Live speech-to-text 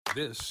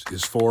This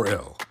is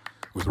 4L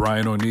with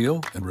Ryan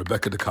O'Neill and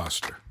Rebecca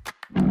DeCoster.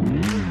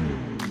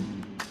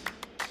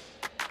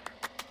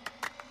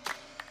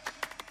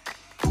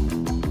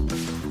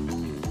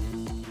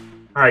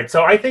 All right,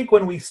 so I think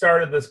when we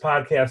started this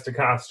podcast,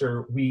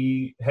 DeCoster,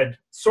 we had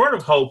sort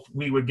of hoped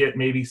we would get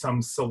maybe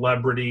some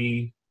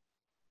celebrity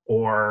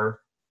or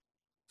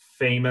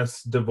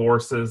famous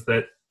divorces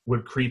that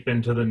would creep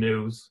into the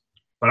news.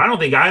 But I don't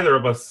think either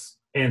of us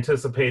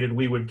anticipated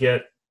we would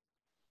get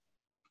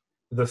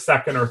the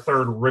second or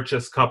third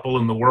richest couple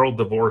in the world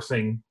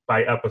divorcing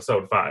by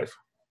episode 5.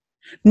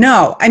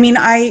 No, I mean,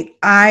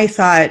 I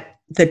thought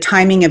the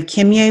timing of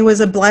Kimye was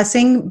a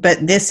blessing,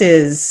 but this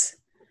is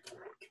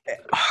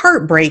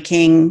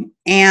heartbreaking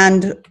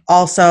and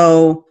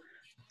also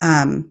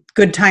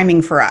good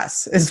timing for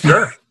us.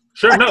 Sure.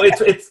 No,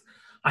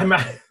 I'm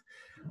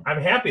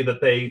happy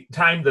that they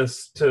timed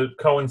this to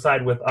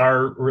coincide with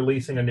our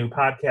releasing a new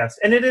podcast.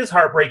 And it is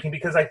heartbreaking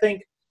because I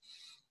think,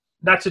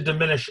 not to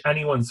diminish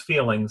anyone's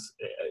feelings,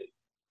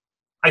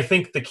 I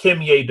think the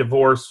Kimye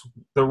divorce,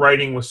 the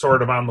writing was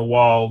sort of on the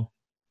wall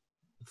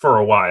for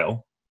a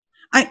while.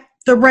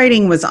 The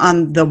writing was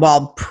on the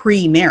wall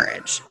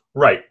pre-marriage.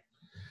 Right.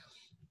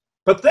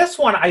 But this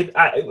one,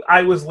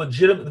 I was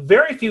legitimate.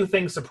 Very few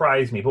things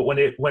surprised me. But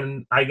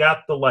when I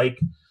got the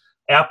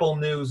Apple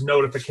News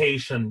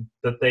notification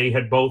that they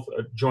had both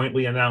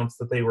jointly announced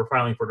that they were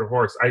filing for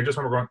divorce, I just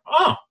remember going,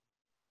 oh,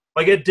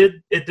 it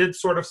did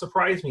sort of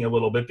surprise me a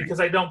little bit, because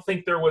I don't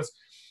think there was,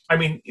 I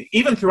mean,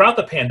 even throughout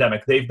the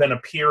pandemic, they've been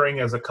appearing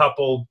as a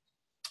couple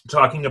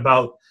talking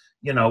about,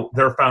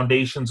 their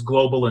foundation's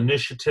global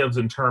initiatives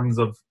in terms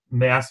of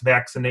mass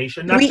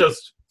vaccination, not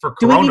just for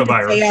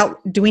coronavirus.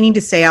 Do we need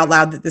to say out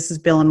loud that this is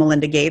Bill and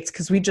Melinda Gates?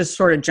 Because we just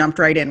sort of jumped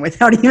right in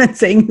without even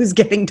saying who's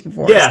getting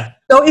divorced. Yeah.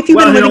 So if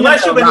you've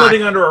unless you've been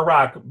living under a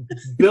rock,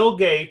 Bill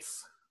Gates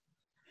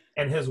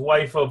and his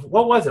wife of,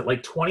 what was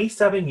it,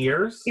 27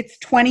 years? It's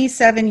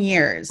 27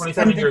 years.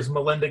 27 years,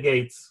 Melinda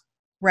Gates.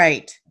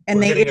 Right.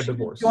 And they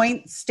issued a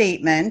joint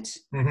statement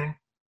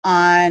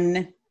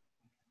on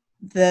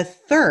the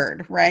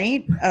 3rd,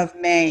 right, of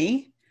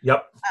May.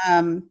 Yep.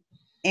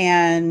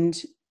 And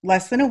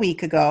less than a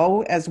week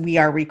ago, as we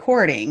are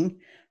recording,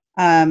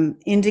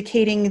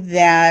 indicating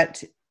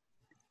that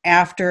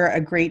after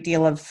a great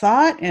deal of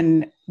thought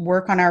and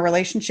work on our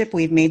relationship,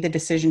 we've made the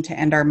decision to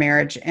end our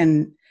marriage,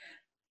 and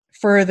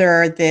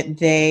further that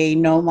they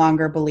no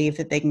longer believe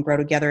that they can grow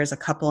together as a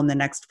couple in the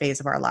next phase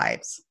of our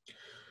lives.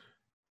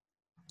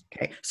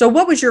 Okay. So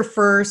what was your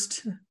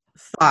first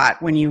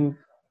thought when you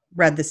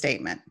read the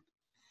statement?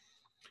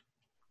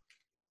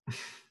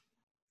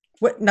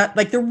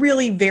 The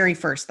really very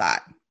first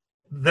thought?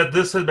 That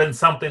this had been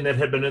something that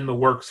had been in the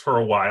works for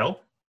a while.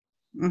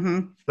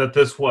 Mm-hmm. That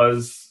this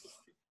was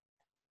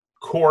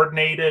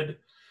coordinated.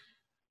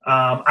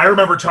 I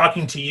remember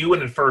talking to you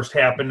when it first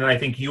happened, and I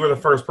think you were the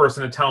first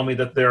person to tell me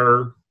that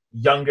their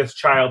youngest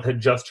child had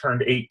just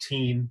turned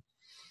 18,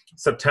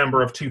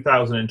 September of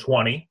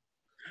 2020.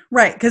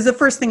 Right, because the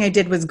first thing I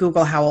did was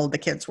Google how old the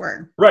kids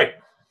were. Right.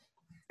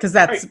 Because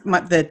that's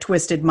the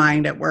twisted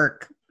mind at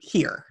work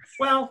here.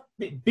 Well,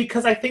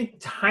 because I think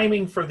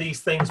timing for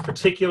these things,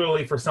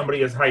 particularly for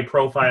somebody as high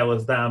profile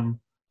as them,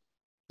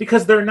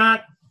 because they're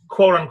not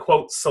quote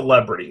unquote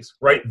celebrities,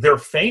 right? They're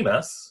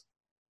famous.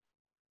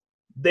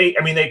 They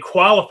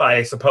qualify,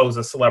 I suppose,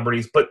 as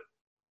celebrities, but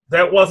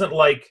that wasn't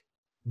like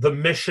the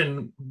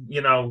mission,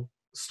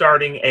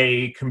 starting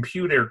a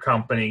computer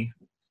company,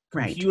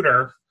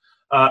 computer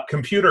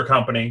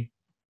company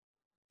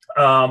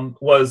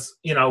was,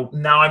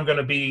 now I'm going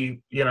to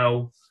be,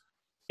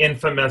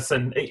 infamous.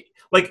 And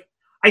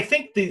I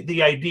think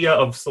the idea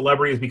of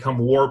celebrity has become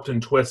warped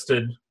and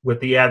twisted with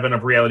the advent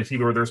of reality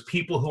TV, where there's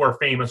people who are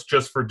famous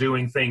just for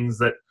doing things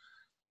that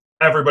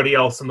everybody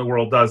else in the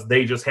world does.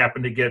 They just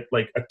happen to get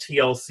a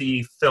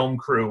TLC film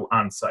crew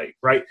on site,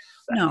 right?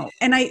 No,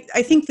 and I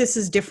think this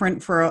is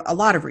different for a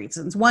lot of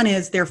reasons. One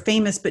is they're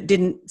famous but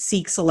didn't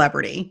seek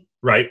celebrity.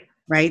 Right.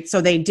 Right. So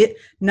they did,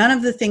 none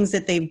of the things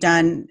that they've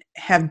done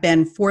have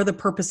been for the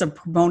purpose of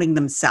promoting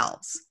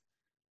themselves.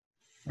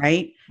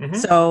 Right. Mm-hmm.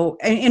 So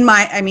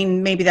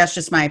maybe that's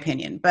just my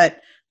opinion, but,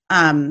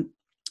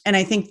 and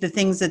I think the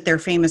things that they're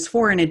famous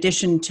for, in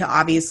addition to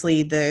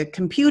obviously the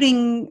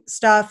computing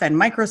stuff and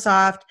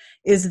Microsoft,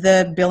 is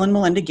the Bill and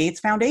Melinda Gates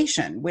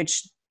Foundation,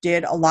 which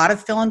did a lot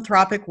of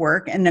philanthropic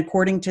work. And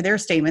according to their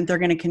statement, they're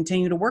going to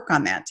continue to work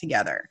on that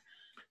together.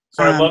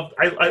 So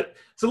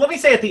so let me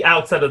say at the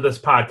outset of this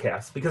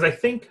podcast, because I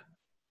think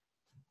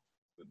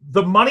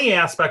the money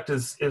aspect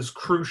is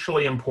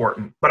crucially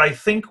important, but I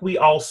think we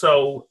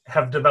also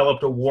have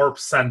developed a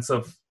warped sense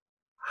of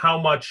how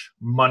much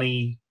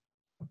money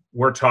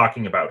we're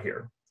talking about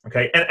here.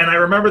 Okay. And I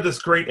remember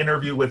this great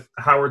interview with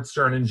Howard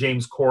Stern and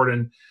James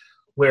Corden,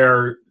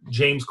 where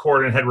James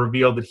Corden had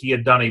revealed that he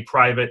had done a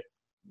private,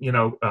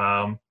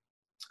 carpool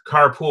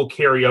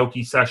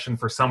karaoke session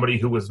for somebody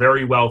who was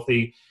very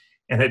wealthy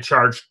and had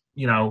charged,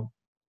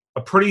 a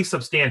pretty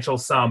substantial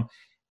sum.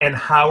 And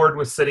Howard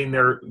was sitting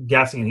there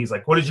guessing, and he's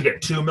like, "What did you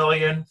get? 2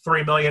 million,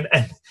 3 million?"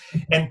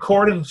 And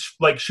Corden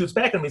shoots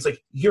back at him. He's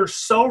like, "You're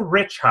so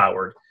rich,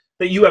 Howard,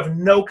 that you have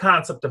no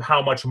concept of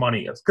how much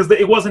money is," because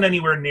it wasn't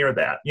anywhere near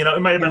that.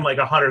 It might have been like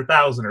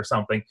 100,000 or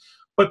something.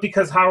 But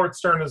because Howard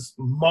Stern is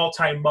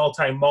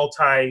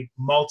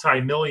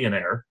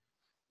multi-millionaire,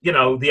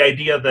 the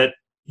idea that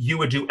you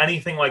would do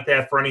anything like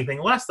that for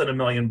anything less than $1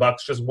 million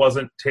just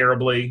wasn't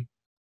terribly,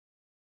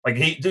 like,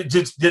 he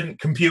just didn't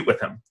compute with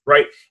him,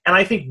 right? And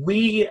I think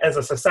we as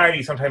a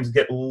society sometimes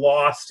get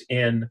lost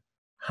in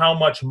how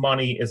much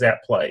money is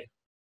at play.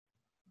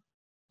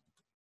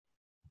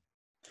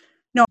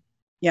 No,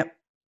 yep.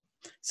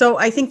 So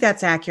I think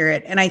that's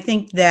accurate. And I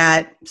think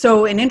that,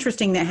 so an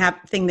interesting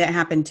thing that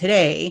happened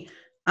today,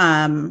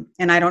 and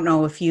I don't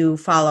know if you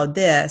followed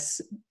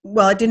this.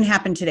 Well, it didn't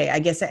happen today. I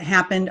guess it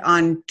happened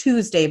on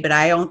Tuesday, but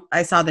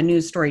I saw the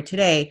news story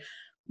today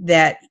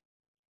that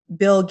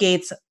Bill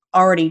Gates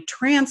already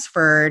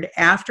transferred,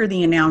 after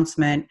the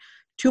announcement,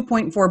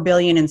 $2.4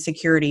 billion in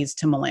securities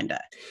to Melinda.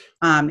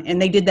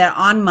 And they did that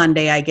on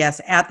Monday, I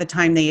guess, at the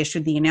time they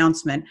issued the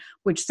announcement,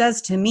 which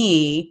says to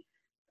me,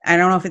 I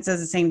don't know if it says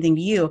the same thing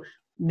to you,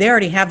 they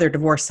already have their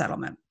divorce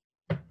settlement.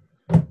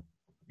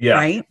 Yeah.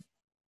 Right?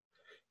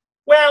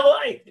 Well,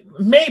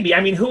 maybe.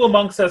 I mean, who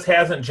amongst us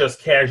hasn't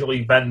just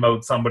casually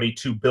Venmo'd somebody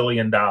 $2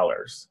 billion?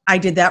 I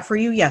did that for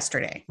you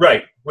yesterday.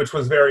 Right, which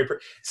was very...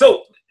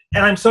 So,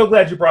 and I'm so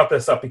glad you brought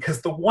this up,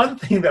 because the one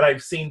thing that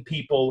I've seen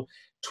people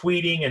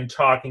tweeting and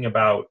talking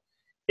about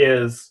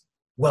is,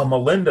 well,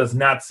 Melinda's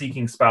not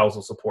seeking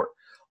spousal support.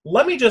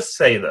 Let me just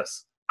say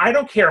this. I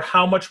don't care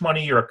how much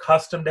money you're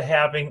accustomed to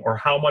having or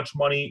how much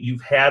money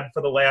you've had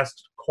for the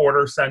last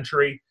quarter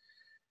century.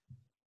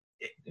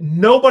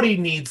 Nobody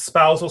needs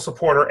spousal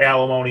support or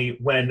alimony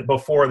when,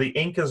 before the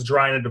ink is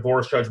dry in a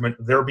divorce judgment,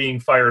 they're being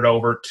fired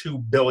over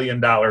 $2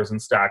 billion in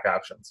stock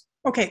options.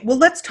 Okay, well,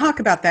 let's talk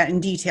about that in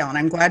detail. And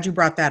I'm glad you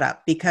brought that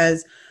up,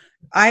 because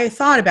I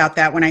thought about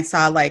that when I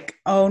saw, like,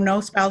 oh,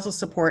 no spousal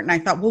support. And I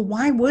thought, well,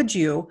 why would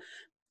you?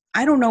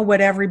 I don't know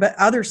what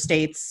other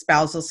states'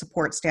 spousal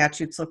support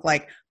statutes look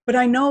like, but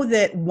I know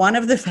that one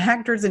of the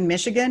factors in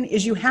Michigan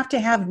is you have to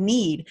have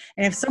need.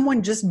 And if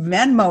someone just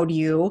Venmo'd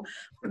you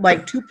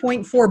like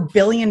 $2.4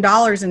 billion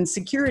in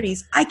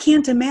securities, I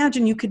can't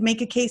imagine you could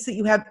make a case that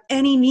you have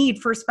any need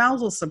for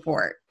spousal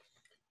support.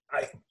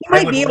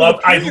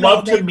 I'd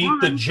love to meet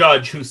the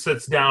judge who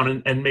sits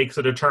down and makes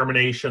a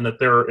determination that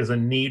there is a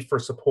need for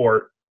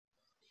support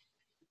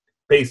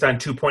based on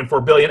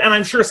 $2.4 billion. And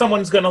I'm sure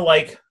someone's going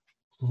to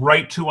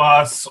write to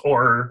us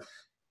or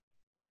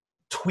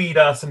tweet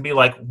us and be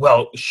like,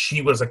 well,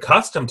 she was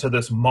accustomed to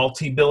this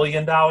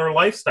multi-billion-dollar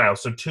lifestyle,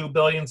 so $2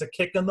 billion's a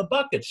kick in the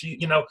bucket.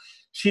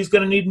 She's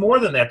going to need more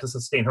than that to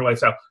sustain her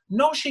lifestyle.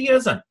 No, she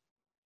isn't.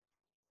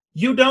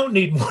 You don't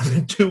need more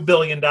than $2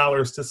 billion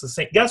to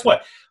sustain. Guess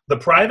what? The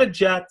private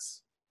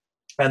jets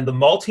and the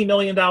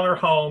multi-million-dollar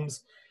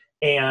homes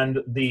and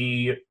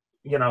the,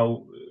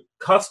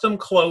 custom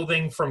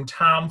clothing from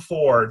Tom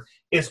Ford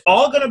is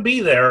all going to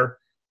be there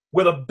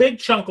with a big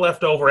chunk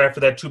left over after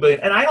that $2 billion.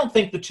 And I don't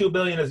think the $2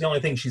 billion is the only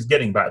thing she's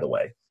getting, by the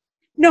way.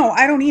 No,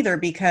 I don't either,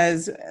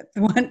 because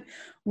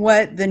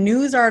what the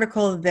news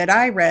article that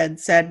I read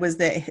said was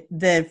that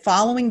the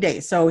following day,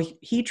 so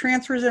he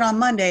transfers it on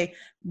Monday,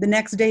 the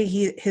next day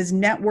his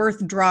net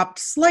worth dropped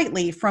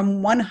slightly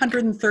from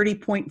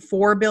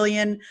 $130.4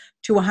 billion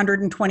to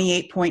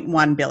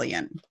 $128.1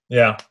 billion.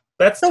 Yeah,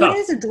 that's so tough.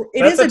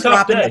 It is a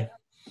drop day.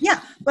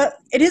 Yeah, but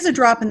it is a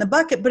drop in the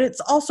bucket, but it's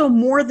also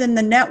more than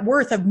the net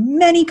worth of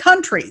many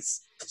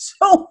countries.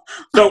 So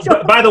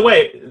by the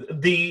way,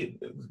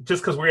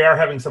 just because we are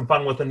having some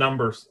fun with the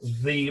numbers,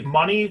 the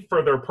money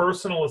for their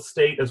personal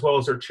estate as well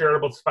as their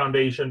charitable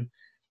foundation,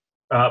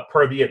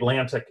 per the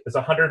Atlantic, is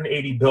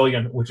 $180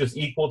 billion, which is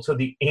equal to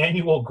the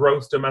annual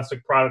gross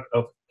domestic product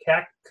of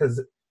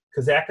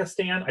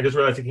Kazakhstan. I just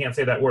realized you can't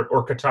say that word,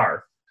 or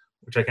Qatar,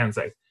 which I can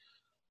say.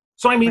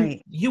 So, I mean,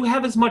 right. You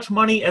have as much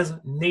money as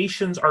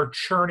nations are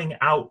churning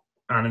out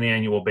on an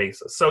annual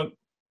basis. So,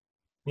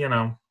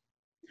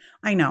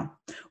 I know.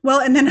 Well,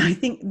 and then I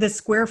think the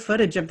square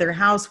footage of their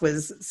house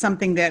was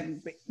something that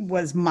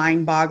was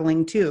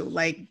mind-boggling too.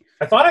 I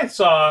thought I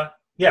saw,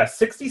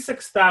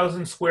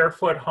 66,000 square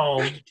foot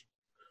home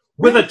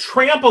with a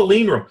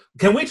trampoline room.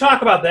 Can we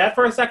talk about that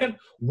for a second?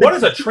 What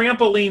is a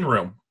trampoline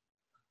room?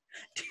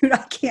 Dude,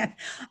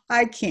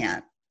 I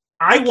can't.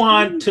 I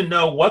want to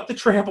know what the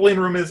trampoline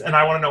room is, and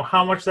I want to know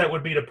how much that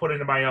would be to put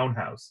into my own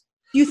house.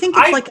 Do you think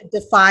it's like a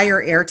Defy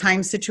or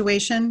Airtime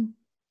situation?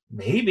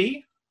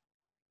 Maybe.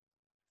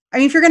 I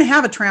mean, if you're going to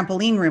have a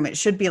trampoline room, it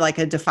should be like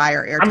a Defy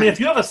or Airtime. I mean, if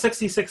you have a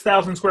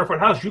 66,000 square foot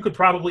house, you could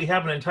probably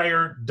have an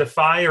entire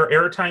Defy or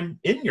Airtime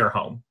in your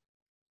home.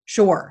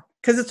 Sure,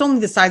 because it's only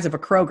the size of a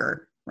Kroger,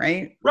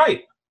 right?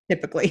 Right.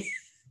 Typically.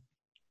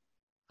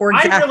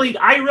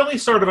 I really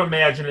sort of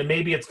imagine, and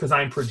maybe it's because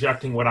I'm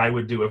projecting what I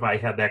would do if I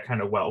had that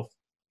kind of wealth.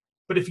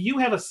 But if you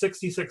have a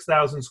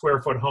 66,000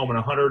 square foot home and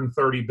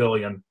 $130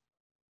 billion,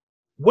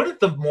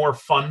 wouldn't the more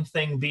fun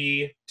thing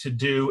be to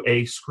do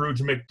a Scrooge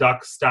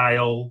McDuck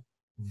style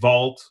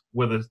vault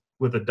with a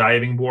with a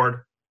diving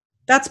board.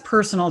 That's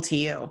personal to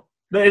you.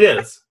 It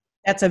is.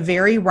 That's a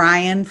very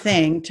Ryan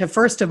thing to,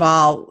 first of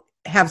all,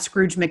 have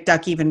Scrooge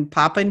McDuck even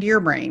pop into your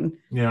brain.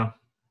 Yeah.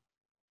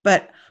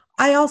 But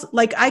I also,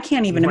 like, I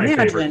can't even He's my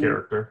imagine. favorite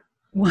character.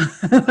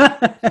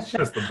 It's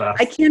just the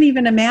best. I can't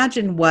even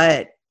imagine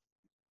what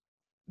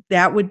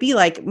that would be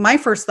like. My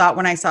first thought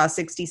when I saw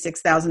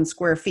 66,000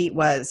 square feet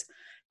was,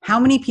 how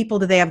many people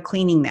do they have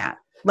cleaning that?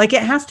 Like,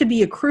 it has to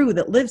be a crew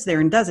that lives there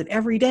and does it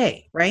every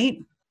day, right?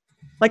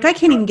 Like, I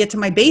can't even get to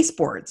my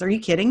baseboards. Are you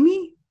kidding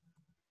me?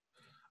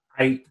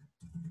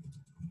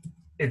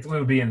 It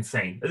would be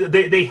insane.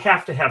 They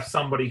have to have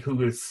somebody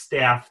who is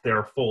staffed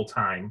there full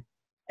time.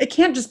 It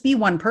can't just be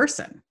one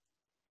person.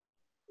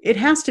 It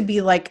has to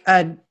be like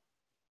a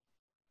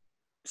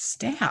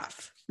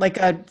staff, like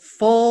a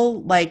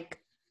full, like,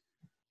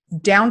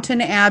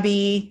 Downton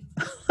Abbey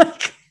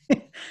like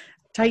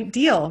type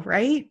deal,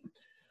 right?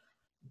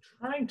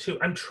 I'm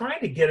trying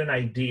to get an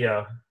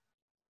idea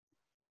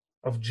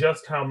of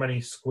just how many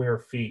square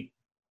feet,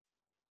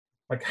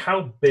 like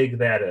how big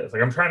that is.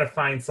 Like, I'm trying to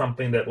find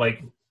something that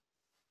like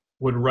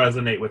would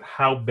resonate with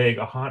how big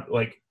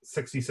like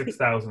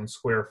 66,000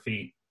 square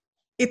feet.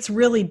 It's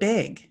really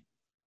big.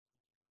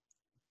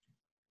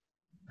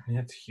 I mean,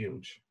 that's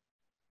huge.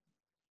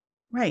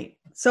 Right.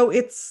 So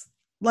it's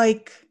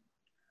like,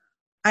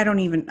 I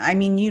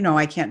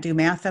can't do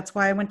math. That's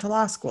why I went to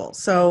law school.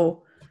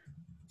 So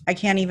I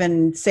can't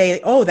even say,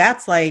 oh,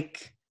 that's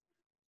like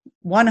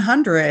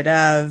 100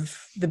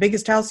 of the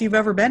biggest house you've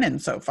ever been in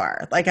so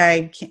far. Like,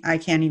 I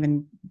can't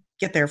even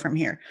get there from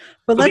here.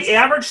 But so the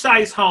average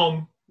size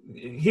home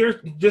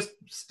here, just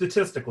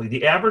statistically,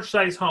 the average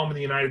size home in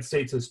the United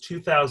States is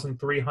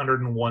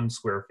 2,301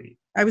 square feet.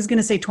 I was going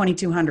to say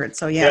 2,200.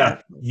 So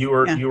yeah. You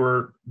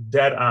were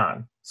dead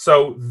on.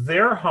 So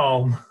their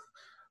home,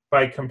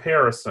 by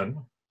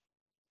comparison,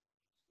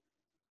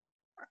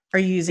 are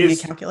you using a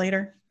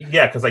calculator?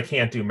 Yeah, because I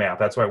can't do math.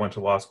 That's why I went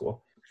to law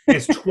school.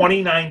 Is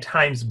 29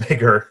 times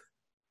bigger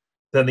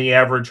than the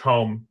average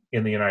home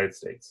in the United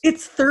States.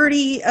 It's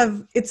 30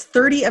 of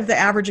the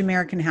average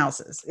American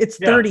houses. It's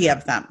 30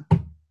 of them.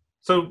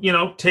 So,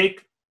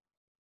 take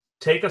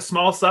a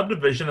small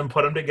subdivision and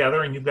put them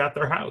together and you've got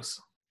their house.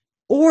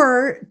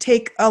 Or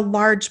take a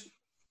large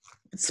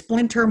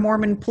splinter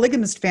Mormon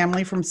polygamist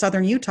family from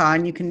southern Utah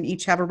and you can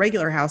each have a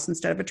regular house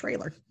instead of a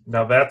trailer.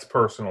 Now that's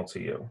personal to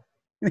you.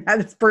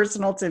 That's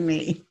personal to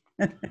me.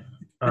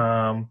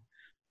 I'm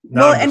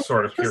just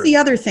sort of curious. The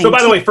other thing. So,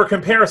 by the way, for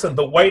comparison,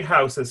 the White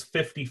House is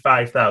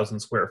 55,000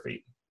 square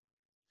feet.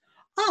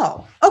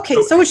 Oh,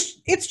 okay. So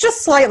it's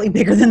just slightly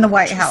bigger than the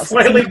White House.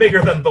 Slightly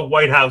bigger than the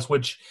White House,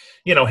 which,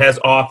 has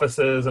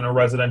offices and a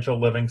residential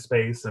living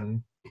space,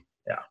 and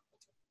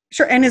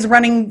sure, and is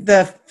running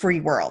the free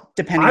world.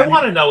 Depending. I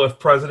want to know if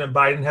President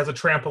Biden has a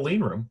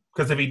trampoline room,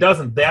 because if he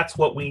doesn't, that's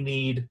what we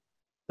need.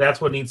 That's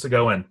what needs to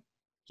go in.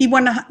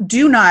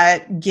 Do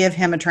not give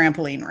him a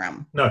trampoline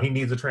room. No, he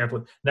needs a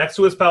trampoline. Next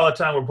to his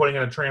Peloton, we're putting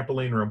in a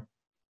trampoline room.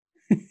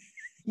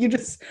 You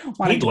just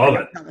want to love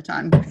it.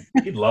 Peloton.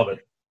 He'd love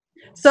it.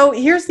 So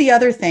here's the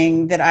other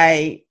thing that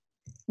I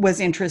was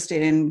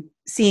interested in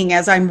seeing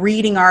as I'm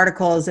reading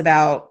articles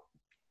about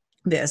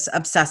this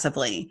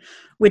obsessively,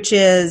 which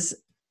is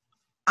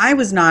I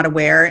was not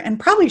aware, and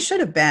probably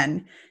should have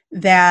been,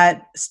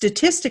 that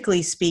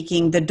statistically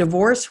speaking, the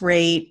divorce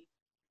rate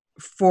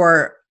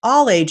for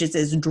all ages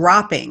is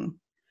dropping,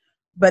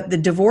 but the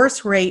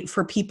divorce rate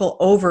for people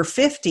over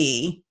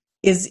 50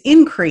 is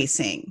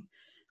increasing.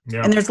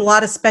 Yeah. And there's a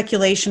lot of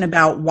speculation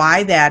about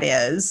why that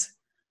is.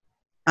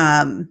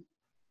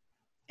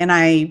 And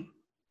I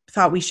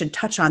thought we should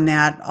touch on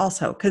that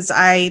also, because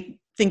I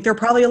think there are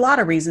probably a lot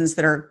of reasons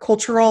that are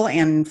cultural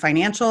and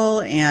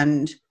financial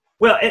and...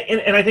 Well,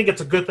 and I think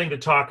it's a good thing to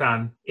talk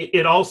on.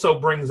 It also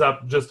brings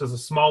up, just as a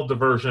small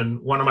diversion,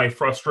 one of my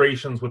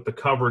frustrations with the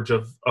coverage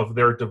of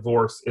their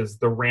divorce is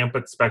the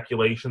rampant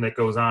speculation that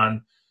goes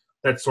on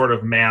that's sort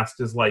of masked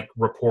as like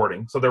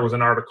reporting. So there was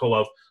an article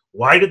of,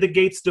 why did the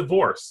Gates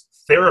divorce?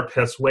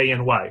 Therapists weigh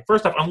in why.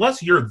 First off,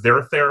 unless you're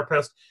their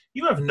therapist,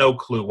 you have no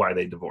clue why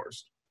they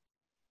divorced.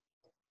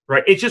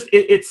 Right? It's just,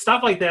 it's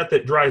stuff like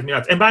that drives me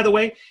nuts. And by the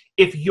way,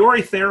 if you're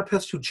a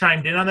therapist who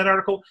chimed in on that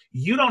article,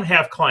 you don't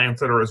have clients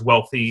that are as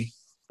wealthy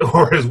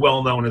or as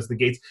well known as the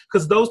Gates,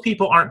 because those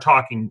people aren't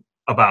talking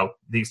about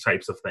these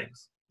types of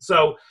things.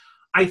 So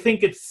I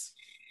think it's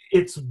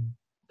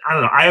I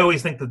don't know. I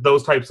always think that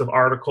those types of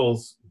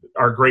articles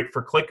are great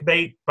for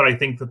clickbait, but I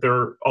think that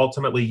they're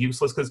ultimately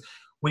useless because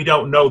we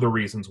don't know the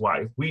reasons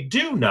why. We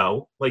do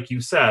know, like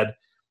you said,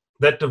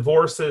 that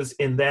divorces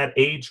in that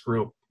age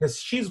group,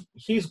 because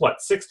he's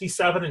what,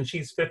 67 and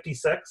she's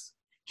 56?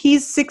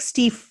 He's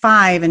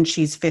 65 and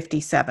she's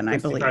 57, I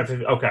believe.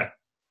 50, okay.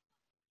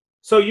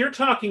 So you're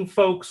talking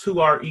folks who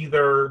are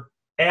either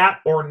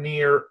at or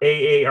near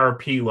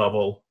AARP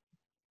level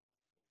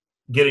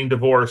getting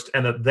divorced,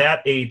 and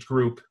that age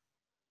group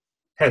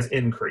has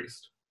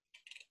increased.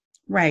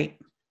 Right.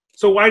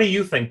 So why do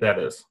you think that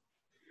is?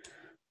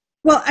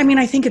 Well, I mean,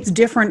 I think it's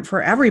different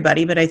for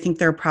everybody, but I think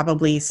there are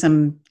probably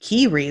some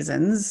key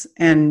reasons.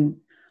 And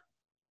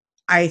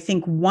I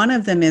think one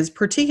of them is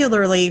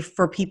particularly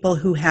for people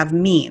who have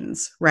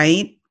means,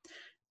 right?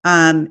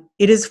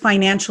 It is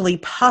financially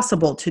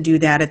possible to do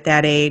that at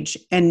that age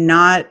and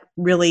not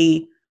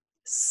really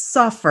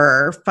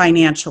suffer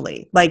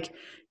financially. Like,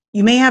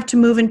 you may have to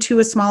move into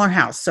a smaller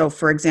house. So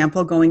for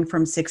example, going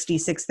from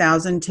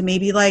 66,000 to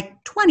maybe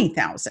like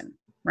 20,000,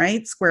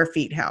 right? Square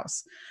feet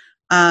house.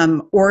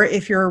 Or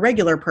if you're a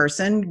regular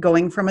person,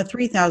 going from a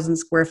 3,000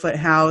 square foot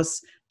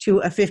house to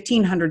a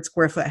 1,500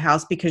 square foot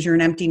house because you're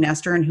an empty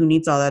nester and who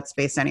needs all that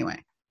space anyway,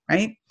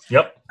 right?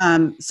 Yep.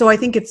 So I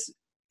think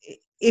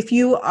if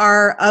you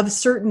are of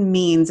certain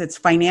means, it's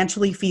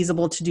financially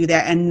feasible to do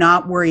that and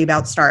not worry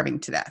about starving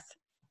to death.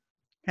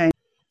 Okay.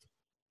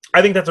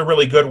 I think that's a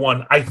really good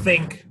one. I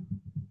think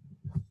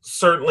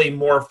certainly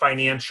more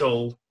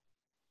financial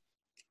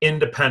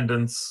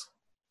independence,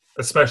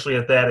 especially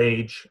at that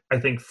age, I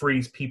think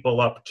frees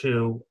people up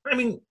to, I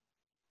mean,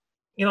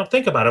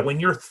 think about it. When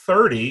you're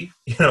 30,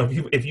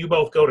 if you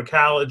both go to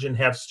college and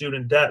have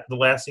student debt, the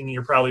last thing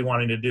you're probably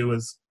wanting to do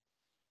is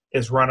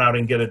run out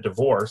and get a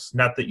divorce.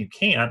 Not that you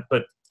can't,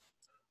 but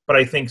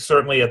I think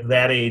certainly at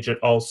that age, it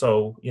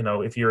also,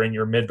 if you're in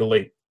your mid to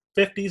late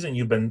 50s and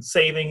you've been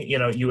saving,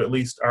 you at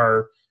least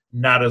are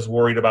not as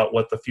worried about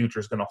what the future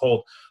is going to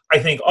hold. I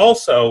think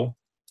also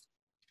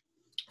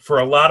for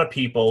a lot of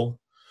people,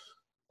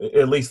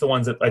 at least the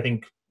ones that I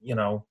think,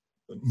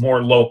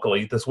 more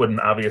locally, this wouldn't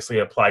obviously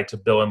apply to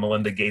Bill and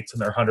Melinda Gates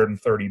and their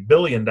 $130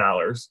 billion.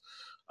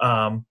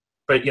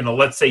 But,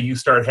 let's say you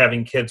start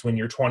having kids when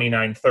you're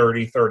 29,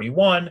 30,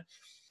 31,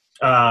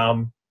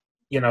 and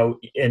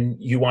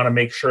you want to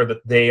make sure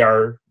that they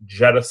are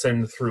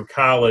jettisoned through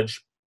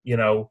college,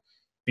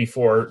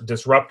 before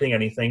disrupting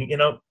anything,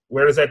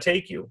 where does that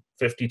take you?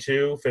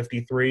 52,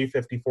 53,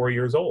 54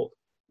 years old.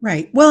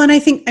 Right. Well, and I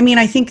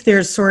think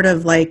there's sort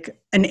of like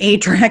an A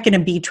track and a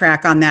B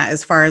track on that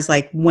as far as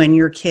like when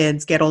your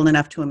kids get old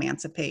enough to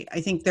emancipate. I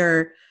think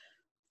there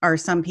are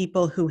some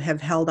people who have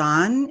held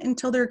on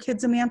until their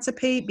kids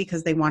emancipate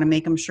because they want to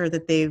make them sure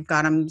that they've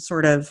got them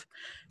sort of,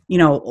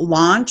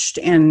 launched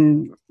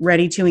and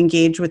ready to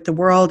engage with the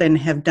world and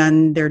have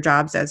done their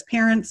jobs as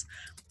parents.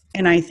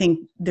 And I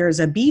think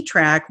there's a B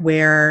track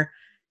where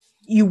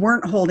you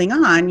weren't holding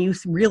on. You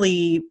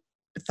really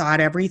thought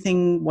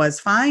everything was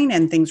fine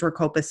and things were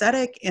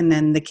copacetic, and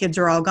then the kids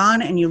are all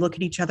gone and you look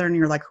at each other and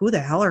you're like, who the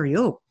hell are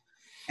you?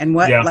 And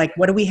what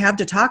do we have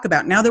to talk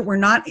about now that we're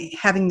not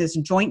having this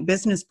joint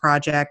business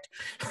project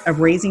of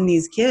raising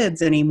these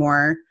kids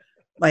anymore?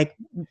 Like,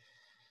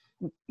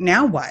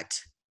 now what?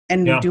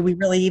 And do we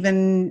really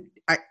even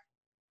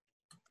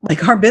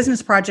our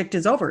business project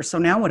is over. So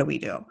now what do we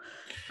do?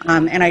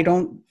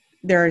 And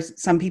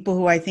there's some people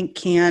who I think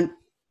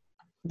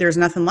there's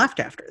nothing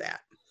left after that.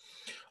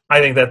 I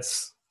think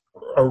that's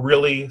a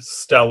really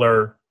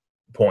stellar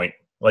point.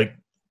 Like,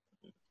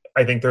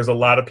 I think there's a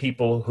lot of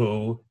people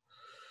who,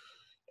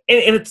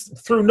 and it's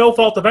through no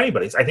fault of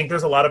anybody's. I think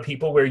there's a lot of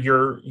people where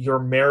your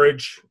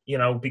marriage,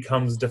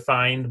 becomes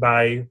defined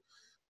by,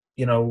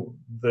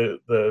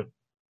 the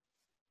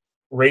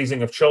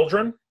raising of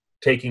children,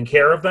 taking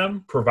care of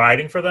them,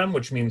 providing for them,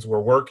 which means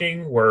we're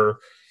working, we're,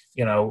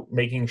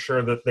 making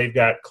sure that they've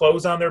got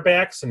clothes on their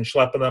backs and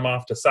schlepping them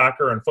off to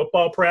soccer and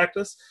football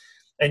practice.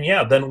 And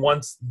then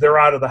once they're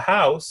out of the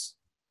house,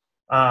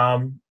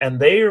 and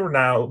they're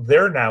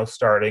now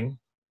starting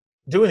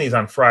doing these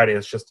on Friday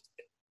is just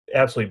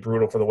absolutely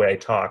brutal for the way I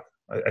talk.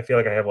 I feel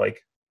like I have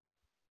like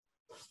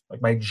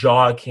my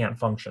jaw can't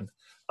function.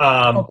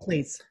 Oh,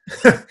 please.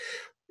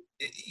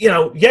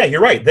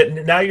 You're right.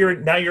 That now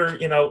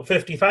you're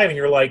 55 and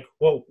you're like,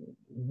 well,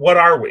 what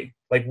are we?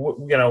 Like,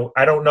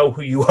 I don't know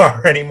who you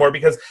are anymore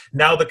because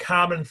now the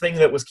common thing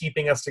that was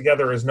keeping us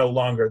together is no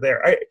longer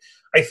there.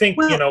 I think,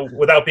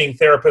 without being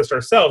therapists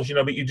ourselves,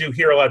 but you do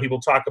hear a lot of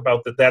people talk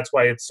about that. That's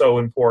why it's so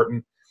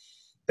important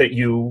that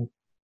you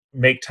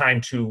make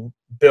time to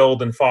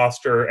build and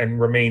foster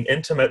and remain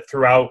intimate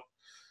throughout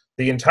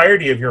the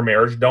entirety of your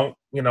marriage. Don't,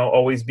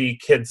 always be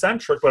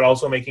kid-centric, but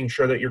also making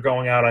sure that you're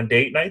going out on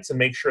date nights and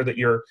make sure that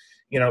you're,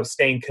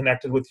 staying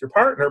connected with your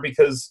partner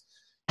because,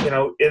 I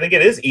think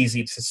it is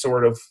easy to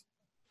sort of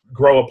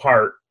grow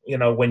apart,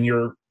 when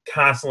you're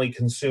constantly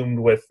consumed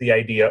with the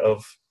idea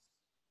of,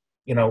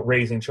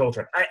 raising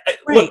children.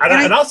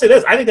 And I'll say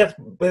this, I think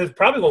that's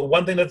probably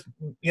one thing that's,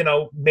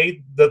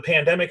 made the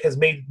pandemic has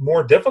made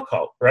more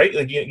difficult, right?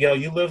 Like,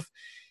 you live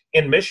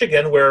in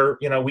Michigan where,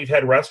 we've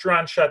had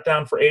restaurants shut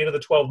down for 8 of the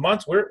 12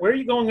 months. Where are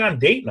you going on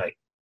date night?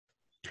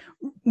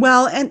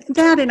 Well,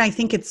 and I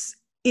think it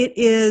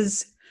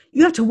is,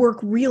 you have to work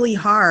really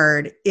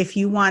hard if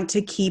you want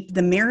to keep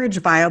the marriage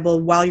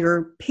viable while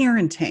you're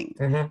parenting.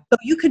 Mm-hmm. So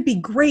you could be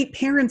great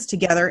parents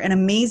together and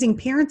amazing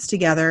parents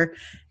together.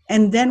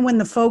 And then when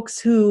the folks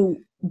who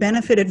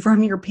benefited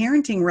from your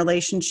parenting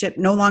relationship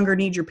no longer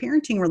need your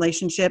parenting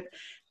relationship,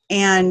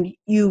 and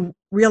you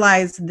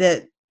realize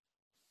that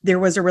there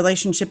was a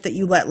relationship that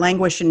you let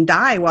languish and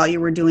die while you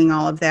were doing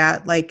all of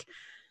that, like,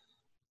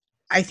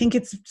 I think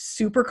it's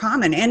super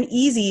common and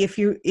easy if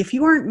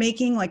you aren't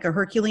making like a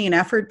Herculean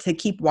effort to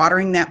keep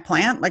watering that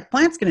plant, like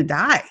plant's going to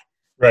die.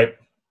 Right.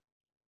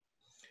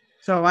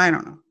 So I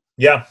don't know.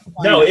 Yeah.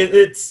 No,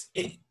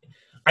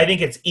 I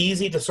think it's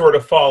easy to sort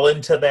of fall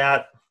into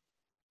that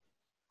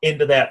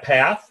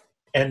path,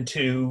 and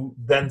to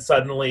then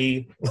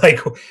suddenly, like,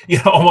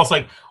 almost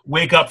like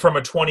wake up from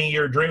a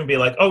 20-year dream and be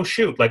like, oh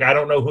shoot, like I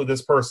don't know who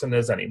this person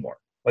is anymore.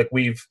 Like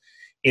we've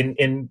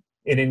in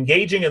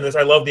engaging in this,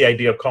 I love the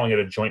idea of calling it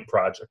a joint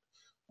project,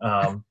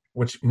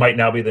 which might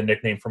now be the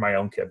nickname for my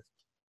own kid.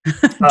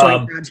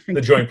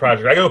 The joint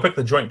project. I go pick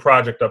the joint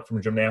project up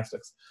from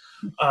gymnastics.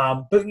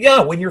 But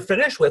yeah, when you're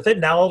finished with it,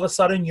 now all of a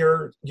sudden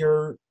you're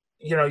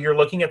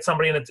looking at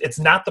somebody, and it's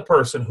not the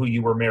person who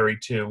you were married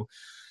to,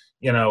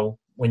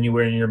 when you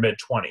were in your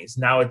mid-20s.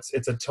 Now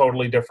it's a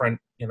totally different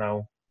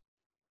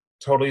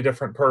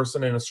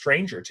person and a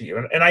stranger to you.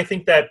 And I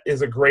think that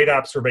is a great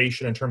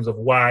observation in terms of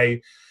why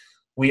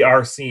we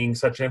are seeing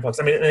such an influx.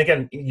 I mean, and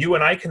again, you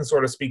and I can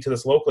sort of speak to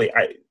this locally.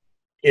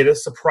 It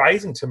is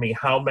surprising to me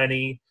how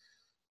many,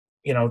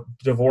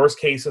 divorce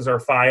cases are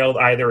filed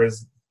either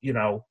as,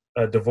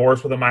 a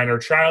divorce with a minor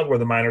child where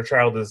the minor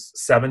child is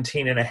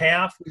 17 and a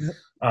half,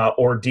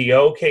 or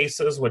DO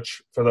cases,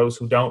 which for those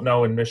who don't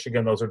know, in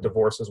Michigan, those are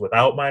divorces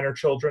without minor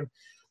children,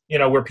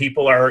 where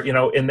people are,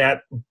 in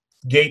that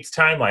Gates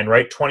timeline,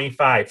 right?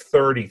 25,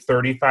 30,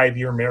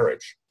 35-year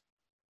marriage.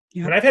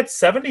 Yep. And I've had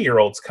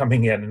 70-year-olds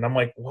coming in, and I'm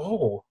like,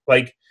 whoa,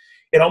 like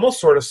it almost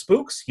sort of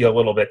spooks you a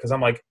little bit, because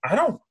I'm like,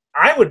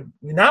 I would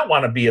not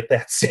want to be at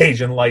that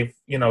stage in life,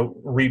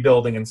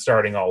 rebuilding and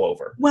starting all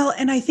over. Well,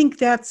 and I think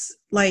that's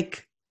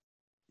like,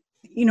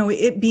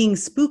 it being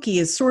spooky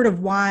is sort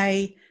of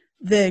why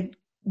the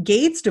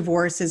Gates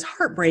divorce is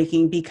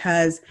heartbreaking,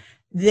 because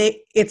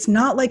it's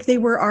not like they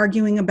were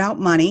arguing about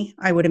money.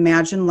 I would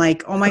imagine,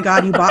 like, oh my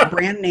God, you bought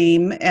brand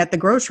name at the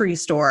grocery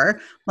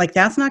store. Like,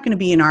 that's not going to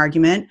be an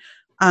argument.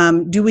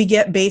 Do we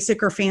get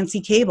basic or fancy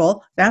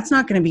cable? That's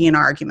not going to be an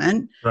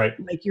argument. Right.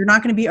 Like, you're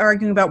not going to be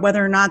arguing about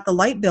whether or not the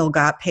light bill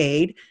got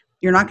paid.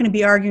 You're not going to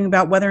be arguing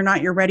about whether or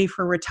not you're ready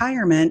for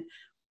retirement.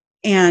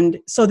 And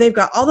so they've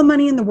got all the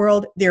money in the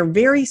world. They're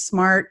very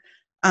smart.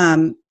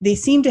 They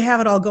seem to have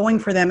it all going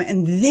for them,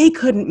 and they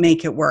couldn't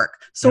make it work.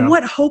 So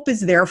what hope is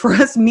there for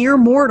us mere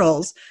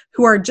mortals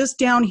who are just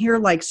down here,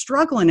 like,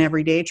 struggling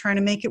every day trying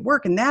to make it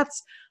work? And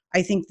that's,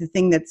 I think, the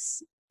thing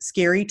that's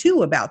scary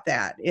too about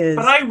that is.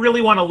 But I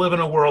really want to live in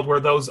a world where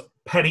those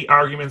petty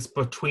arguments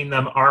between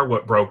them are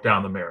what broke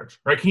down the marriage,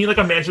 right? Can you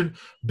imagine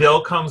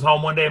Bill comes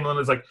home one day and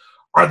Melinda's like,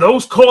 are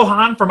those Cole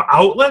Haan from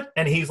Outlet?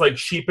 And he's like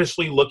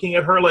sheepishly looking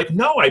at her like,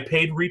 no, I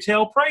paid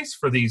retail price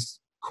for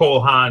these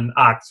Cole Haan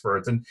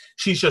Oxfords. And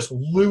she's just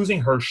losing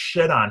her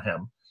shit on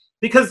him,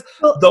 because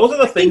those are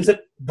the things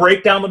that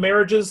break down the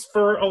marriages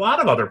for a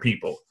lot of other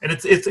people. And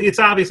it's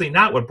obviously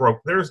not what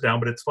broke theirs down,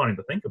 but it's funny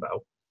to think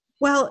about.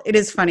 Well, it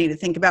is funny to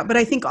think about, but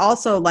I think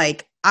also,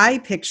 like, I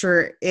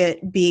picture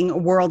it being a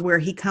world where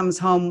he comes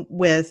home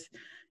with,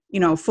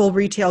 full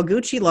retail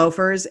Gucci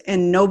loafers,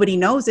 and nobody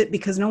knows it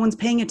because no one's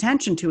paying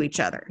attention to each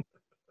other.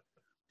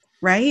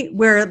 Right?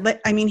 Where,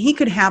 I mean, he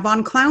could have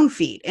on clown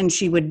feet and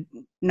she would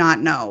not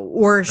know,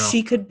 or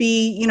she could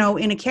be,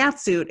 in a cat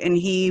suit and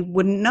he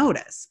wouldn't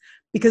notice,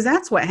 because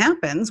that's what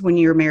happens when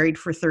you're married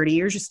for 30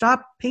 years. You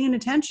stop paying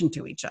attention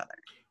to each other.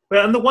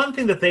 Well, and the one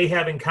thing that they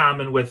have in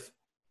common with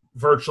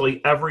virtually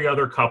every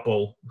other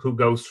couple who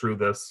goes through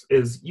this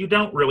is you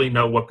don't really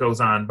know what goes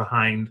on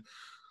behind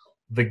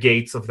the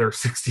gates of their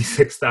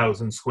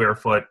 66,000 square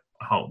foot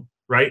home,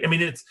 right? I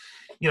mean, it's,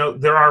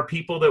 there are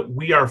people that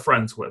we are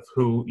friends with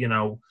who,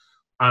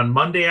 on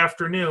Monday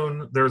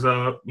afternoon, there's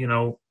a,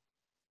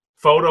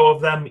 photo of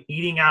them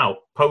eating out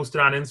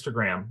posted on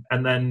Instagram.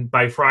 And then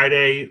by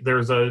Friday,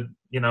 there's a,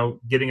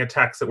 getting a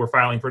text that we're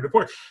filing for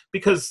divorce,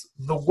 because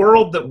the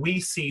world that we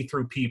see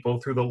through people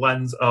through the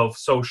lens of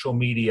social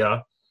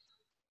media,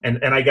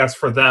 and I guess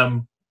for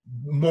them,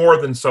 more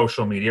than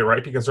social media,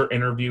 right? Because they're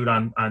interviewed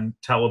on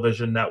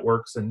television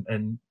networks,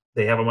 and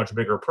they have a much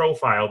bigger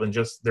profile than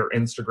just their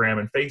Instagram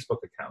and Facebook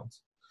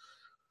accounts.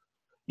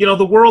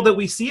 The world that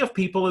we see of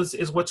people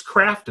is what's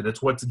crafted.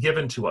 It's what's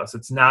given to us.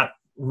 It's not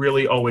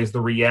really always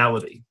the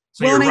reality.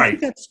 So well, you're and right. I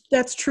think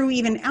that's true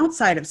even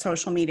outside of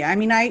social media. I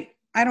mean, I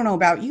don't know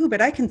about you,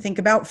 but I can think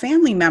about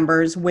family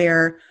members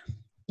where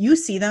you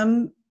see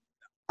them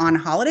on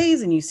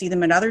holidays and you see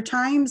them at other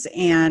times,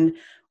 and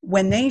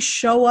when they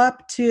show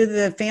up to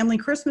the family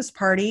Christmas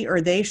party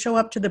or they show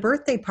up to the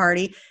birthday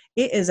party,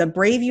 it is a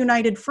brave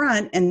united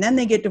front. And then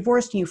they get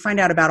divorced and you find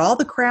out about all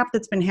the crap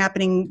that's been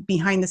happening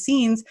behind the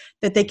scenes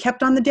that they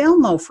kept on the down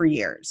low for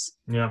years.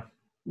 Yeah.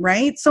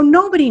 Right? So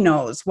nobody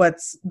knows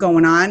what's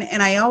going on.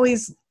 And I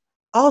always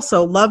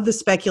also love the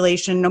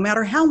speculation, no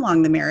matter how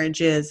long the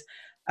marriage is,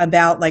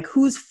 about like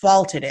whose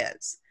fault it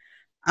is.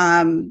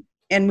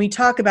 And we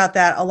talk about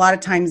that a lot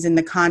of times in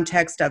the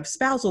context of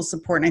spousal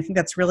support. And I think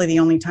that's really the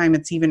only time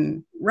it's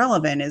even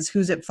relevant, is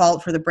who's at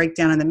fault for the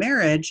breakdown in the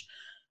marriage.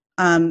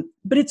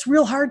 But it's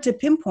real hard to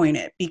pinpoint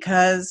it,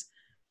 because,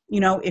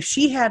 if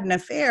she had an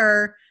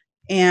affair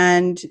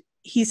and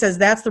he says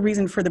that's the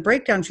reason for the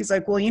breakdown, she's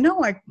like, well,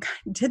 I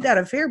did that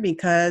affair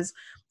because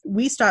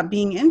we stopped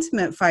being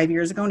intimate 5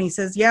 years ago. And he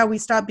says, yeah, we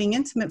stopped being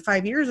intimate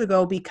 5 years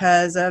ago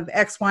because of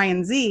X, Y,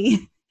 and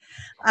Z.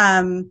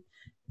 then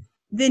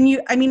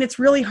it's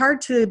really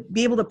hard to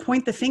be able to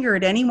point the finger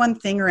at any one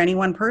thing or any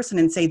one person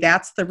and say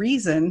that's the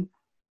reason.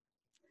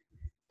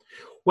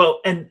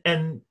 Well,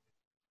 and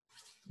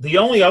the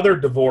only other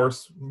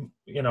divorce,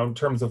 in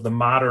terms of the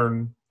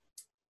modern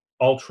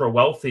ultra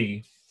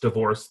wealthy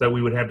divorce that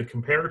we would have to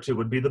compare to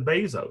would be the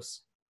Bezos.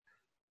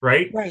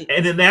 Right.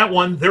 And in that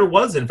one, there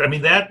wasn't.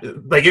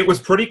 It was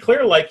pretty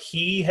clear, like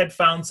he had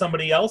found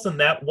somebody else, and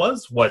that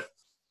was what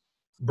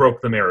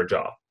broke the marriage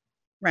off.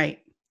 Right.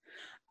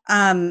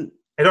 I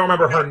don't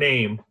remember her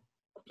name.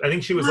 I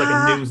think she was like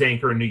a news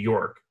anchor in New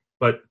York.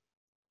 But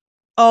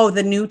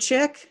the new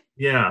chick?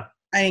 Yeah.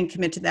 I didn't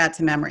commit to that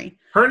to memory.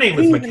 Her name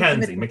was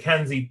Mackenzie.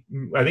 Mackenzie.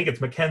 I think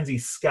it's Mackenzie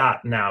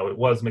Scott now. It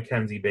was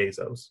Mackenzie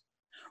Bezos,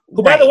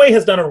 who, by the way,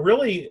 has done a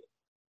really,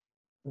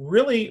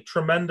 really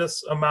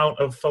tremendous amount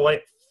of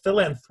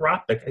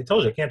philanthropic. I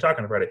told you I can't talk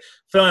on Friday.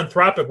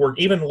 Philanthropic work,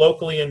 even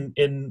locally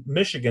in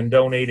Michigan,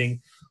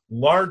 donating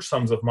large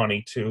sums of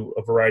money to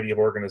a variety of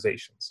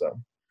organizations. So,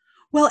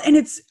 well, and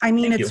it's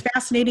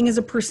fascinating as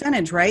a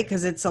percentage, right?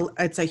 Because it's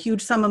a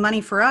huge sum of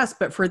money for us,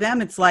 but for them,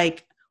 it's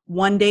like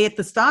one day at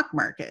the stock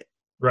market,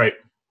 right?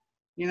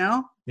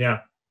 Yeah.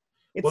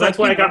 Well, that's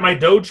why I got my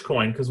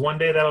Dogecoin, because one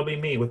day that'll be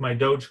me with my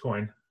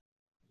Dogecoin.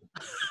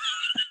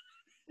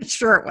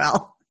 Sure, it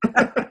will.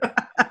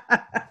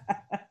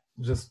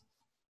 Just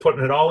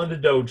putting it all into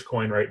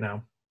Dogecoin right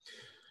now.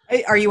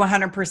 Are you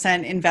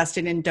 100%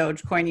 invested in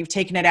Dogecoin? You've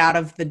taken it out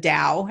of the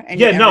Dow.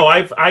 And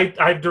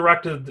I've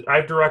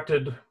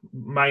directed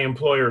my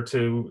employer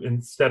to,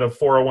 instead of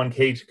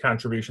 401k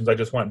contributions, I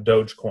just want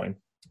Dogecoin.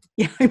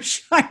 Yeah,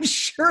 I'm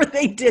sure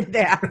they did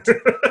that.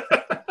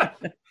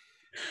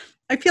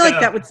 I feel like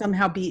that would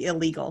somehow be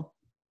illegal.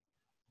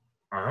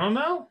 I don't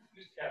know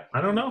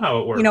how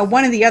it works.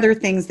 One of the other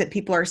things that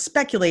people are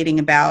speculating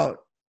about,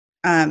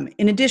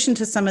 in addition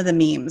to some of the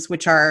memes,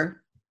 which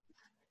are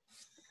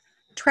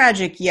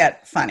tragic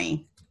yet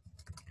funny.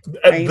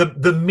 Right?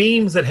 The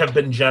memes that have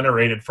been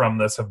generated from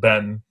this have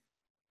been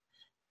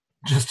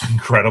just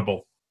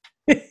incredible.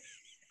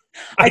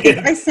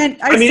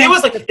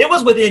 It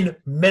was within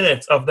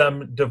minutes of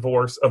them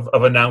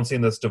of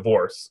announcing this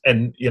divorce,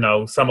 and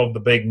some of the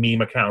big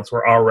meme accounts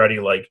were already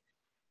like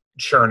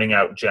churning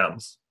out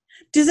gems.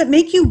 Does it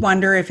make you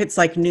wonder if it's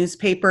like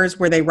newspapers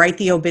where they write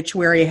the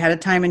obituary ahead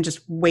of time and just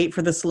wait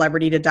for the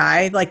celebrity to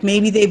die? Like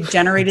maybe they've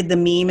generated the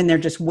meme and they're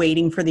just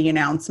waiting for the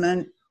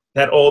announcement.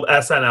 That old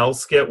SNL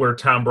skit where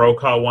Tom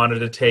Brokaw wanted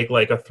to take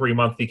like a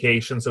 3-month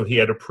vacation, so he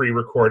had to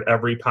pre-record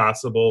every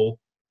possible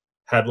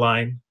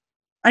headline.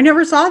 I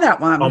never saw that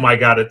one. Oh my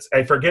God.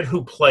 I forget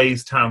who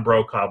plays Tom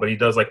Brokaw, but he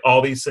does like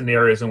all these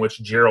scenarios in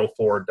which Gerald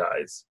Ford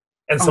dies.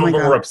 And some of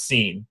them were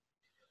obscene.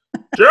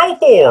 Gerald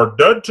Ford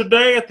dead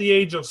today at the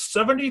age of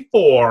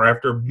 74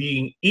 after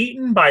being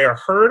eaten by a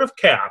herd of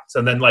cats.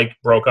 And then like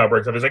Brokaw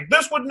breaks up. He's like,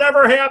 this would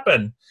never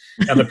happen.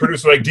 And the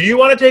producer's like, do you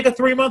want to take a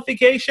 3-month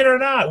vacation or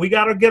not? We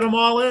got to get them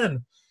all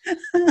in.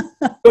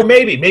 So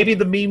maybe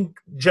the meme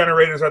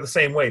generators are the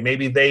same way.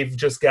 Maybe they've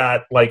just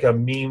got like a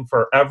meme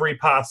for every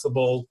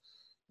possible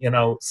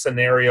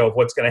scenario of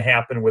what's going to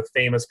happen with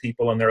famous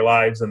people in their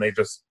lives, and they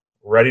just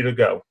ready to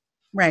go.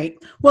 Right.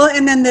 Well,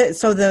 and then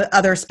the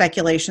other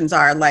speculations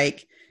are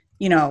like,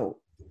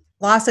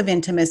 loss of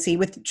intimacy,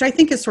 which I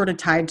think is sort of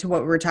tied to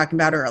what we were talking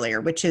about earlier,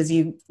 which is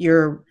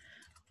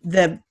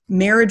the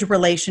marriage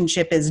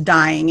relationship is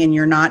dying and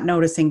you're not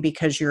noticing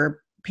because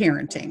you're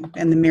parenting,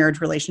 and the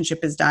marriage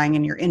relationship is dying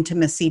and your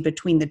intimacy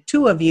between the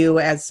two of you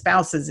as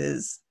spouses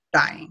is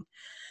dying.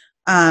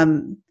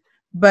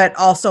 But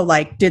also,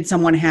 like, did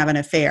someone have an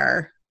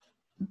affair?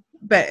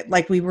 But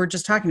like we were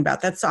just talking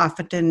about, that's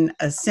often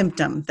a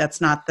symptom. That's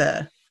not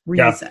the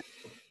reason.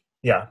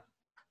 Yeah.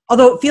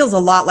 Although it feels a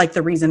lot like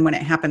the reason when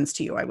it happens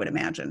to you, I would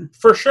imagine.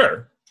 For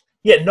sure.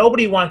 Yeah,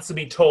 nobody wants to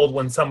be told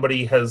when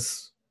somebody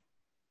has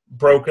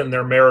broken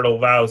their marital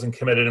vows and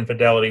committed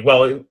infidelity,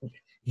 well,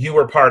 you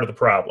were part of the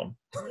problem.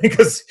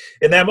 Because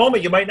in that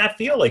moment, you might not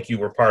feel like you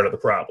were part of the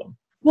problem.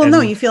 Well,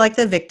 no, you feel like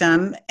the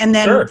victim. And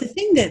then the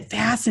thing that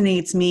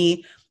fascinates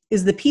me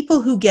is the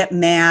people who get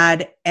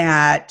mad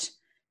at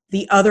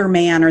the other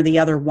man or the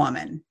other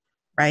woman,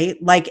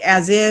 right? Like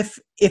as if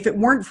it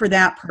weren't for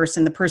that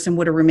person, the person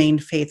would have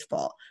remained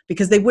faithful,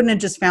 because they wouldn't have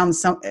just found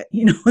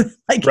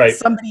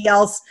somebody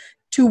else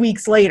 2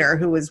 weeks later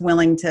who was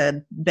willing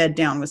to bed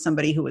down with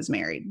somebody who was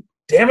married.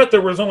 Damn it, there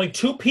was only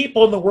 2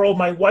 people in the world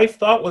my wife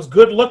thought was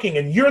good looking,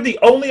 and you're the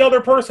only other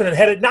person, and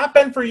had it not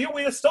been for you,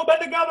 we'd have still been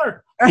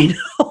together. I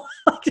know.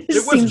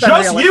 It was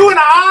just you and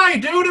I,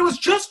 dude. It was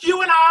just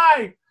you and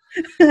I.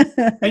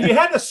 And you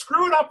had to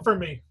screw it up for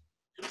me.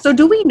 So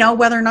do we know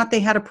whether or not they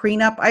had a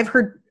prenup?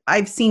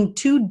 I've seen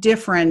 2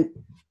 different,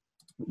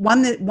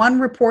 one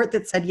report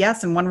that said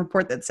yes and one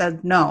report that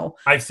said no.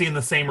 I've seen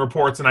the same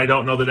reports, and I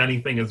don't know that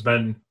anything has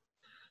been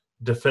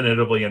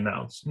definitively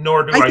announced.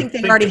 Nor do I think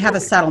they already have a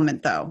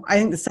settlement, though. I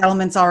think the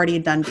settlement's already a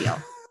done deal.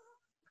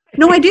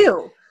 No, I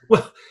do.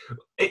 Well,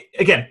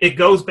 it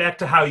goes back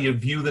to how you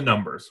view the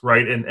numbers,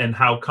 right? And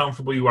how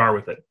comfortable you are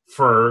with it.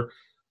 For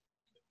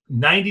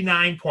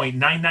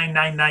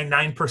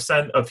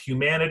 99.99999% of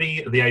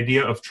humanity, the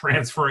idea of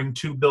transferring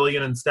 $2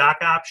 billion in stock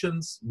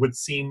options would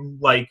seem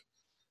like,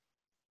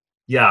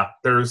 yeah,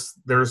 there's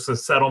a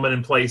settlement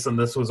in place, and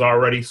this was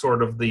already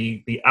sort of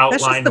the That's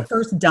outline just the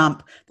first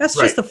dump. That's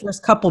just the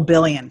first couple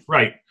billion.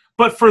 Right.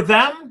 But for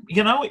them,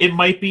 it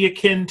might be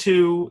akin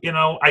to,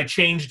 I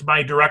changed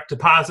my direct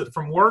deposit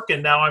from work,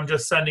 and now I'm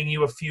just sending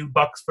you a few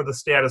bucks for the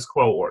status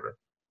quo order.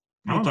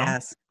 I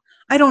guess.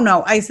 I don't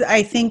know.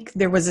 I think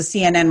there was a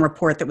CNN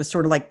report that was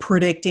sort of like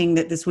predicting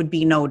that this would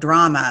be no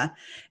drama.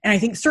 And I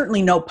think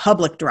certainly no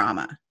public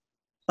drama.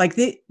 Like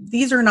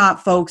these are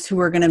not folks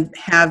who are going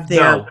to have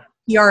their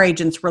PR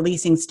agents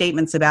releasing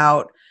statements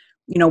about,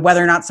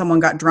 whether or not someone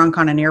got drunk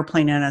on an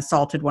airplane and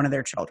assaulted one of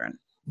their children.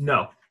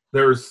 No,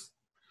 there's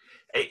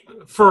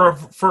for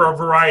a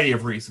variety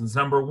of reasons.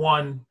 Number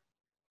one,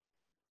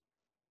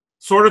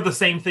 sort of the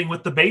same thing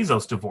with the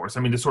Bezos divorce. I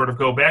mean, to sort of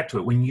go back to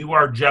it, when you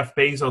are Jeff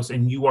Bezos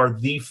and you are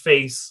the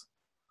face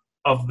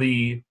of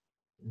the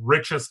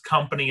richest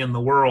company in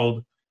the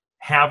world,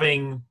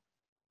 having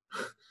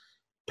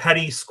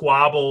petty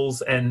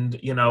squabbles and,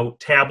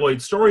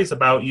 tabloid stories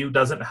about you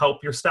doesn't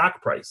help your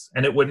stock price.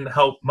 And it wouldn't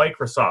help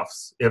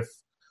Microsoft's if,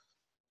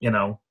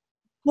 Well,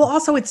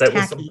 also it's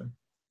tacky.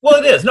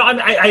 Well, it is. No,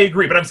 I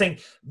agree. But I'm saying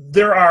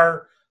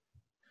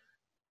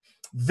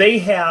they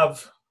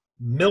have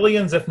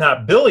millions, if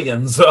not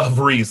billions, of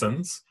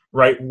reasons,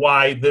 right,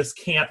 why this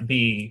can't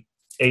be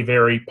a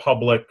very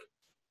public,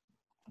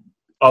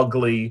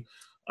 ugly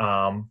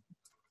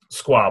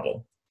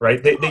squabble,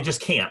 right? They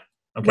just can't.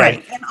 Okay.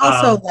 Right. And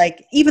also,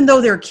 even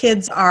though their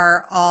kids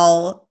are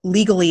all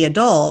legally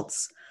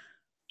adults,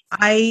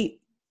 I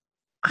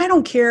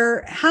don't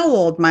care how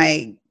old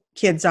my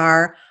kids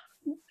are.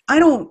 I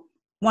don't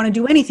want to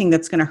do anything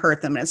that's going to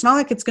hurt them. And it's not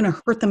like it's going to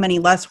hurt them any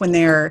less when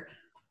they're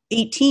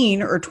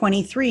 18 or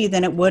 23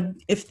 than it would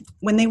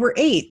when they were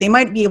 8. They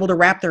might be able to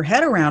wrap their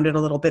head around it a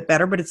little bit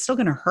better, but it's still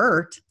going to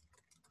hurt.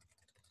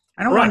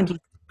 I don't want to be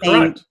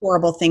saying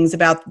horrible things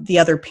about the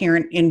other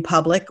parent in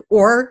public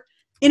or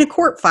in a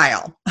court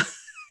file,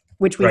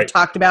 which we've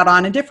talked about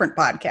on a different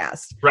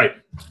podcast. Right.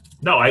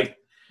 No, I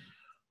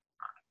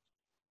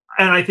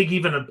think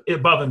even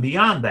above and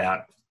beyond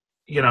that,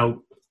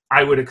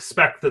 I would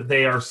expect that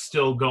they are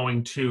still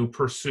going to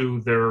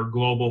pursue their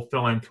global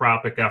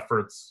philanthropic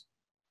efforts.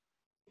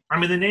 I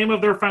mean, the name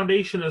of their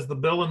foundation is the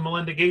Bill and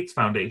Melinda Gates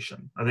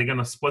Foundation. Are they going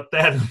to split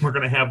that and we're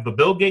going to have the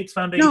Bill Gates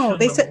Foundation?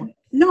 They said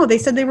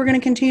they were going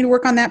to continue to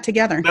work on that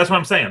together. That's what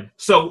I'm saying.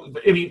 So,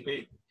 I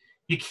mean,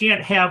 you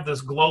can't have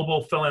this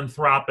global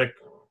philanthropic.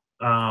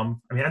 I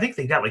think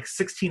they got like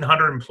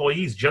 1,600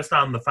 employees just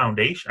on the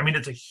foundation. I mean,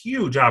 it's a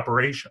huge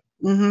operation,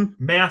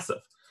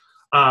 massive.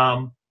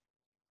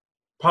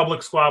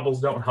 Public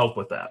squabbles don't help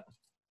with that.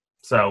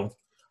 So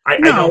I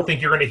don't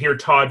think you're going to hear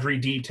tawdry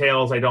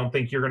details. I don't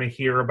think you're going to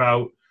hear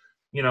about,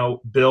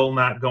 Bill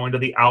not going to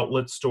the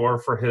outlet store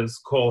for his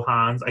Cole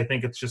Haans. I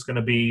think it's just going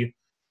to be,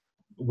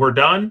 we're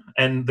done.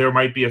 And there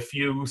might be a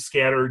few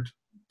scattered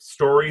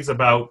stories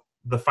about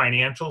the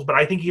financials, but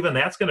I think even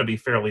that's going to be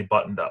fairly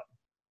buttoned up.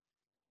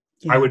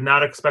 Yeah.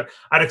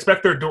 I'd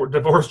expect their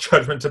divorce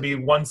judgment to be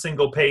one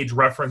single page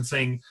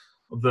referencing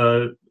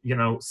the,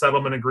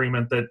 settlement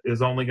agreement that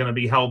is only going to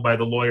be held by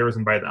the lawyers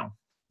and by them.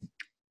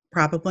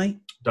 Probably.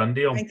 Done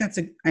deal. I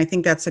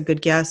think that's a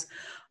good guess.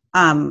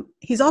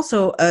 He's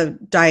also a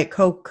Diet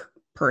Coke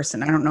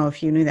person. I don't know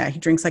if you knew that. He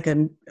drinks like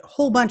a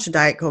whole bunch of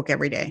Diet Coke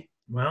every day.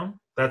 Well,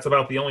 that's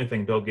about the only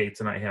thing Bill Gates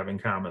and I have in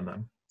common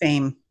then.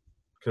 Same.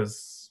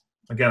 Because,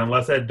 again,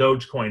 unless that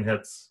Dogecoin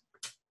hits,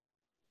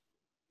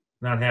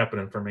 not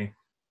happening for me.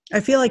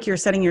 I feel like you're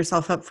setting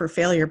yourself up for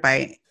failure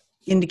by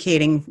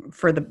indicating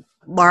for the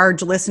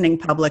large listening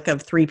public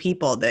of 3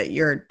 people that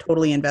you're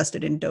totally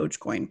invested in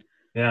Dogecoin.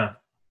 Yeah.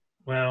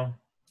 Well,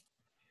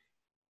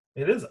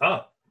 it is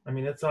up. I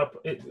mean, it's up.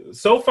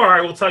 So far,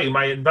 I will tell you,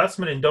 my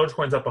investment in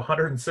Dogecoin's up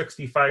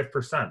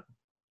 165%.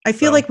 I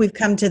feel like we've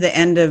come to the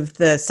end of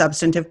the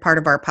substantive part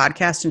of our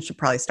podcast and should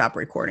probably stop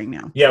recording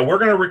now. Yeah, we're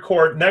going to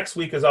record. Next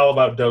week is all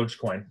about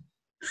Dogecoin.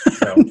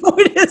 So no,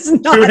 it is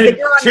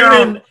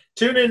not.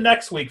 Tune in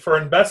next week for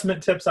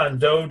investment tips on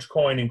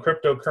Dogecoin and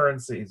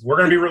cryptocurrencies. We're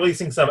going to be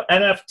releasing some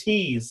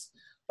NFTs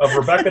of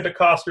Rebecca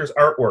DeCoster's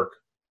artwork.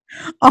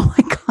 Oh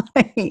my God,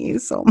 I hate you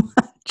so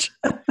much.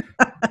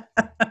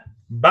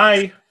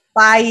 Bye.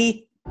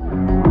 Bye.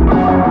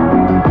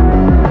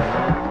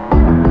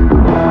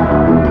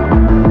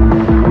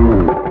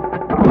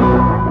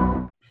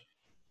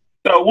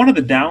 So one of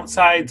the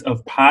downsides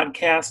of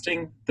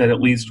podcasting that at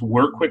least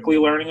we're quickly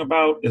learning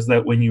about is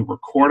that when you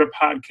record a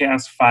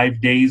podcast 5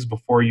 days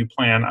before you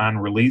plan on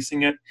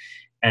releasing it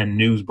and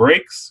news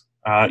breaks,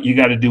 you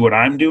got to do what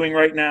I'm doing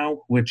right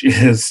now, which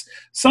is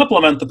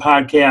supplement the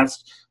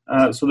podcast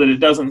so that it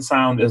doesn't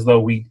sound as though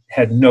we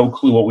had no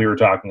clue what we were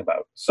talking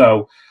about.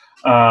 So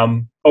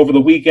over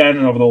the weekend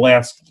and over the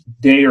last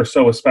day or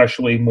so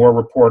especially, more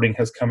reporting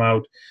has come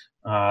out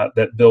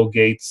that Bill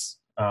Gates'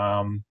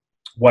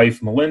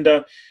 wife,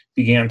 Melinda,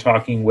 began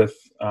talking with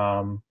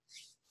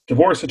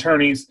divorce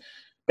attorneys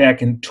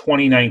back in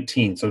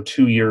 2019, so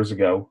 2 years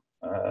ago,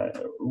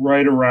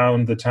 right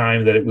around the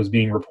time that it was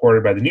being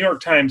reported by the New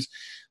York Times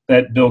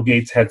that Bill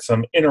Gates had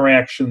some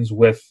interactions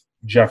with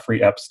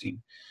Jeffrey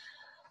Epstein.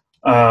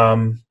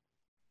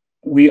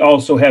 We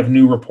also have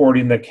new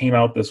reporting that came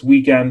out this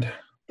weekend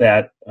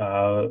that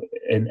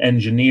an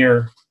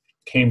engineer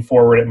came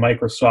forward at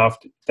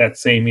Microsoft that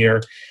same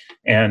year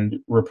and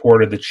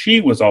reported that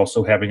she was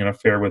also having an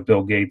affair with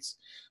Bill Gates.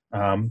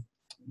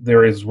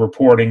 There is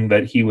reporting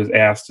that he was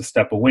asked to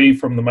step away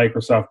from the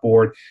Microsoft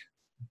board.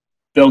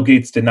 Bill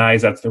Gates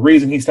denies that's the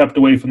reason he stepped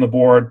away from the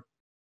board.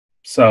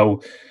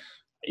 So,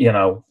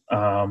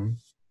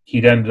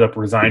 he'd ended up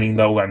resigning,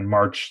 though, on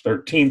March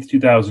 13th,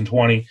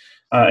 2020.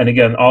 And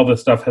again, all this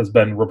stuff has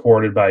been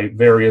reported by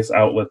various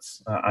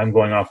outlets. I'm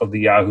going off of the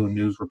Yahoo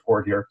News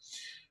report here.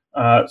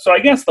 So I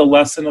guess the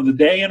lesson of the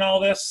day in all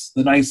this,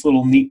 the nice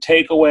little neat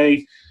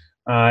takeaway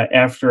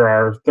after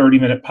our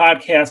 30-minute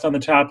podcast on the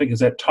topic is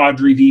that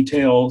tawdry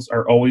details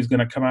are always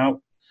going to come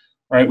out.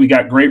 Right, we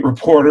got great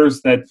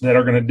reporters that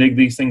are going to dig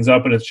these things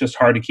up, and it's just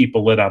hard to keep a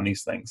lid on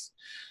these things.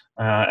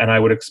 And I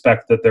would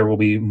expect that there will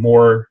be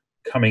more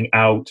coming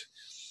out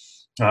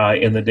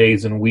in the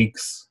days and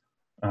weeks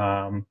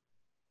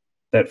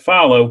that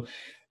follow,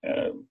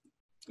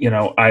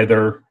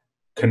 either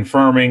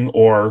confirming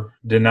or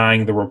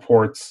denying the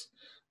reports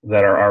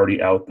that are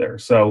already out there.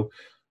 So,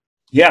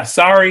 yeah,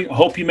 sorry.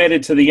 Hope you made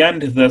it to the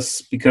end of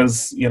this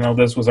because,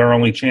 this was our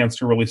only chance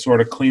to really sort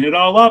of clean it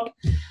all up.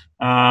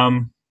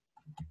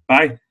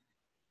 Bye.